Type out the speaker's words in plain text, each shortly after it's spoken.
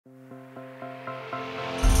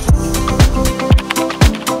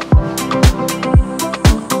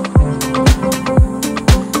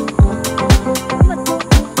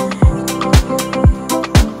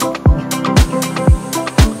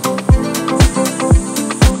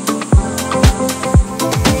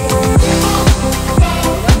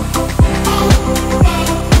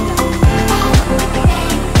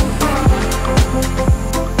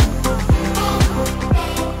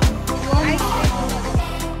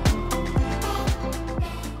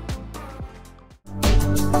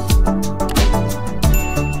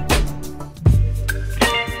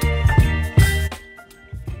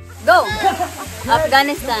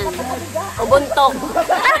Afghanistan. Ubuntok.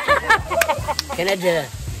 Canada.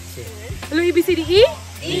 Hello, ABCDE?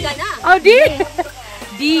 D ka na. Oh, D.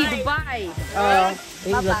 D, Dubai.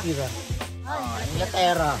 Inglaterra.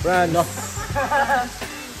 Inglaterra. Brando.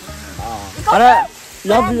 Para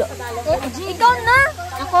love. Ikaw na.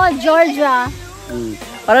 Ako, Georgia.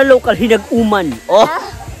 Para local hinag-uman. Oh.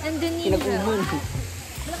 Hinag-uman.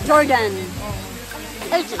 Jordan.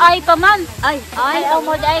 H.I. pa man. Ay,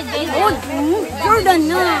 mo dahil din.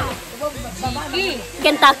 Jordan na.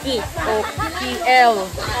 Kentucky. L.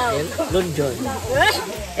 London.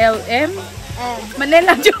 LM.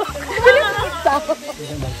 Manila joke.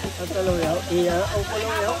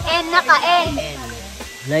 N na ka, N.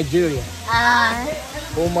 Nigeria.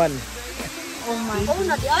 Oman.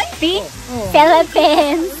 P.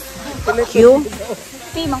 Philippines. Q.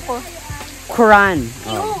 P man ko. Quran.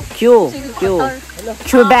 Q.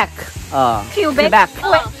 Quebec. Quebec.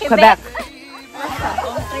 Quebec.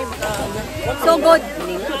 So good.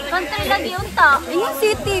 Country lagi yun ta. Yung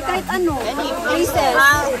city, kahit ano. Places.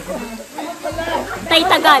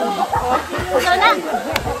 Taytagan. So na.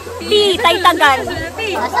 T. Taytagan.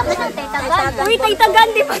 Masama ng Taytagan. Uy,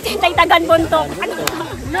 Taytagan. Di ba? Taytagan buntok.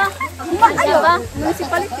 Ano? Ano ba?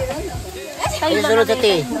 Municipality. Sunod sa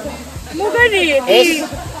T. Muganin. S.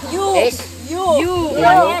 U. S. U.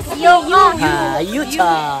 Yes,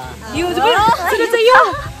 Utah. U. Sunod sa U.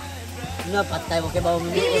 Napatay mo kay Bawang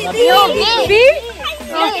B.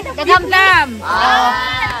 Vietnam.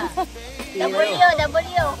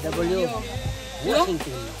 W.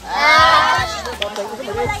 Washington.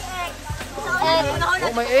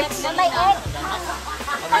 May X.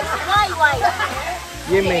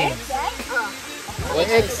 Yemen. May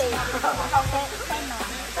X.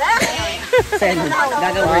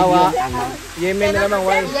 Gagawin yun. Yemen na naman.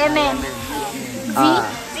 Y. Yemen.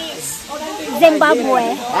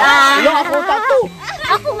 Zimbabwe. Ako tato.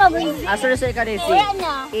 Ako mabing. Asura sa ikaw si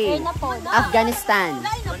Ay na po. Afghanistan.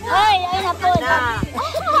 Ay na po.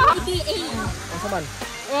 Ano man?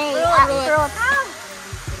 Fruit.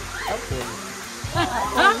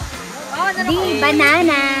 D.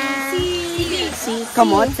 Banana. C.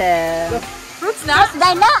 Kamote. Fruits na?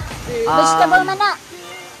 Dana. Vegetable man na.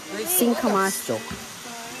 Sing kamasyo.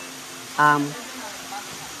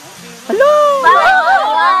 Hello.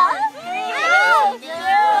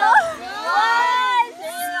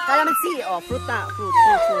 Calamansi. Oh, fruit na. Fruit.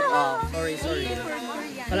 Oh, sorry.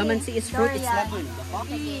 Calamansi is fruit. It's lemon.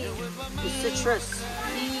 It's citrus.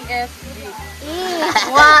 E, F, G.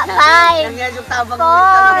 Five. Nangyari yung tabang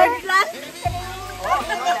 4.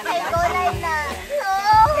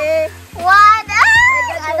 One.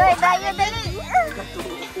 Agoy, dali.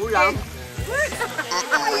 Ulam.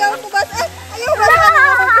 Ayaw ba?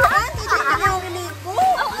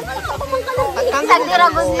 Isang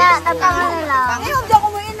dirabos na. Tatangan na lang. Hindi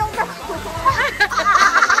ako mainom na.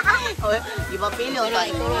 Di ba pili o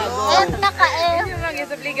tayo? F na ka, F. Yung mga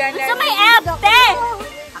isabligan na. So may F, te.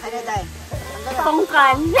 Akin na tayo.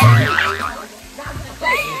 Pongkan.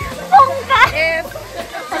 Pongkan. F.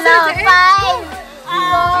 Hello, 5. A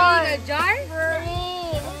jar? 3.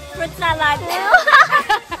 Fruit salad.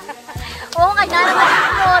 Oo, kanya naman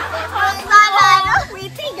fruit. Fruit salad.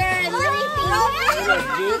 Pretty girl.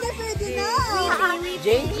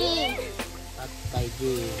 J. Tatay J.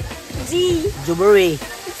 G. Jubery.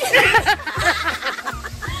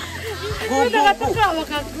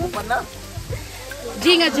 G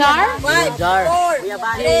nga jar? Jar.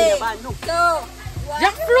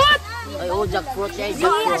 Jackfruit! Ay, jackfruit siya.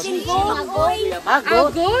 Agoy.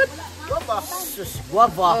 Agod? Sus,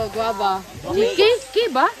 guava. Oh, guava. K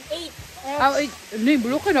ba? 8. Ano yung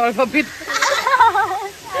bulok ka na alphabet?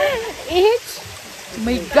 H? Oh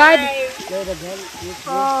my God.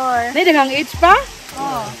 4. Dagang H pa?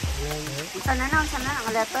 Sana na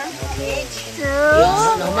ang letter. H.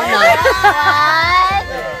 2. Naman na.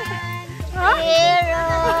 1.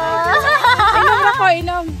 0.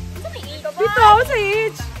 Inom. Dito ako sa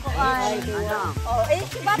H.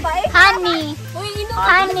 Honey.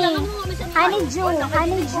 Honeydew.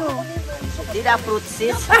 Dida fruit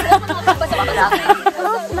sis.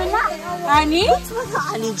 Fruit mana? Honey?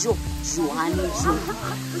 Honeydew. Honeydew.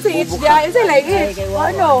 Sa H diya. Isa like H.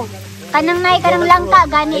 Ano? Kanang nay, kanang langka.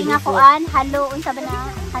 Gani nga kuan. Halo. Unsa ba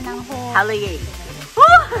na? Kanang ho. Halaye.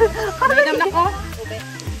 Inom na ko.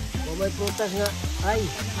 May prutas nga. Ay.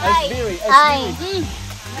 Ay.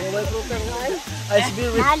 May prutas nga. Ay.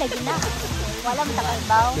 Iceberry. Nalagi na. Wala mo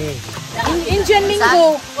takalbaw. Indian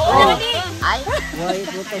mango. Ay. May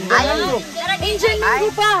prutas nga. Ay. Indian mango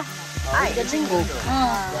pa. Ay. Jackfruit.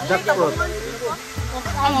 Jackfruit.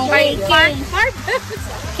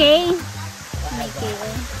 K. May K.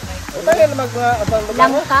 Tayo na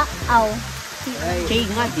Langka. Aw. K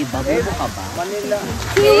nga, di ba? Bubo ka ba? Manila.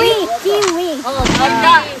 Kiwi.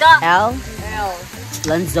 L?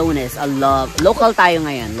 Lanzones. I love. Local tayo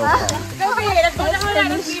ngayon. Local.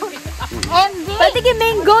 MV. Pwede kay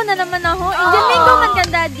mango na naman ako. Indian mango man ka,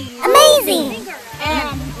 daddy. Amazing.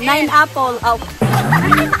 Nine apple. Oh.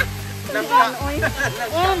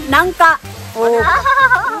 Nangka. Oh.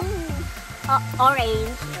 Orange.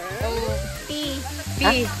 P.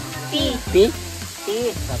 P. P. P?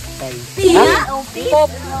 P. Kapay. P. O. P. Pop.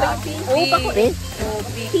 P?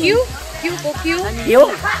 Q. Q po, Q. Q?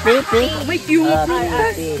 P? P? May Q.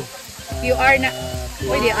 P. QR na.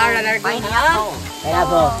 Pwede R na largo. Kaya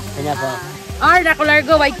po. Kaya po. R na ko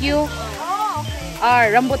largo. Why Q? R.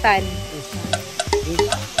 Rambutan.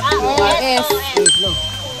 S.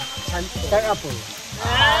 Star apple.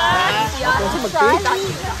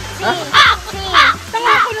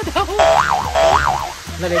 Tanga ko na daw.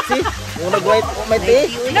 Nalexi? Yung nag-white, may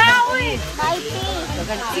T? Na, uy.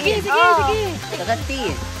 Sige. Saka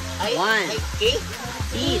T. One. T,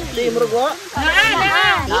 mo nag-wa?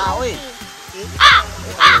 Uy.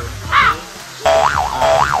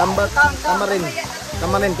 Tamarin,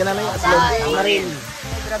 ka na na yung atlog. Tamarin.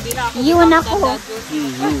 Yun ako.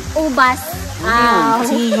 Ubas.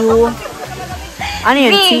 See-you. Ano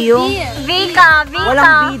yun? See-you? Vika.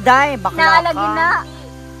 Walang bida eh. Bakla Naalagi na. ka.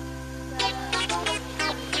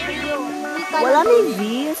 Wala may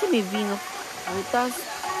V. Kasi may V no. Putas.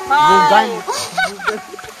 Bugan.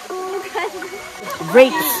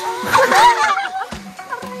 Grapes.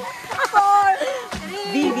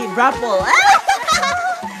 Bibi. Brapple.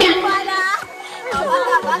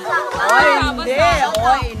 Oy, hindi.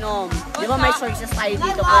 Oy, inom. Di ba may choices tayo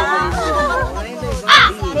dito po?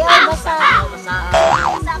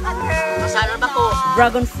 Masarap ba ko?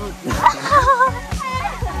 Dragon fruit.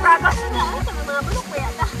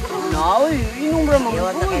 No, inom bro.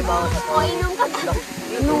 Iwan ka kay bawat ako. Inom ka.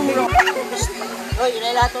 Inom bro. Oy,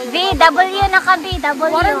 ilay lahat. VW na ka, VW.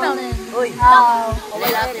 Watermelon. Oy.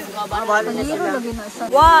 Ilay lahat.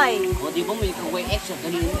 Why? O, di ba mo ikaw way X at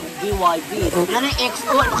ganun BYB. Ano yung X?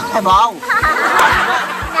 O, ano ka baw?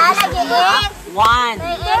 Nalagi X. One.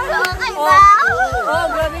 May X o kaibaw. Oh,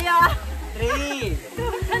 grabe yan. 3.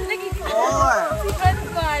 4.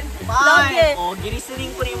 5. Oh,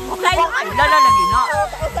 girisiling ko rin mo. Ay, lalalagi na.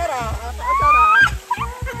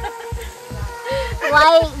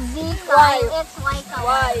 Y, Z ka. X, Y ka.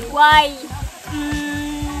 Y.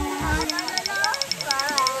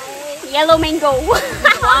 Yellow mango. 1.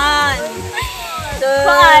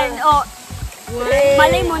 2. Oh.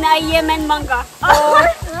 Malay mo na ay Yemen manga.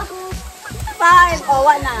 5. Oh,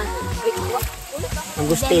 wala na.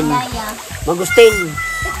 Mangustin. Mangustin.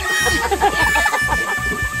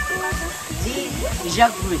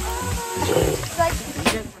 Jackfruit.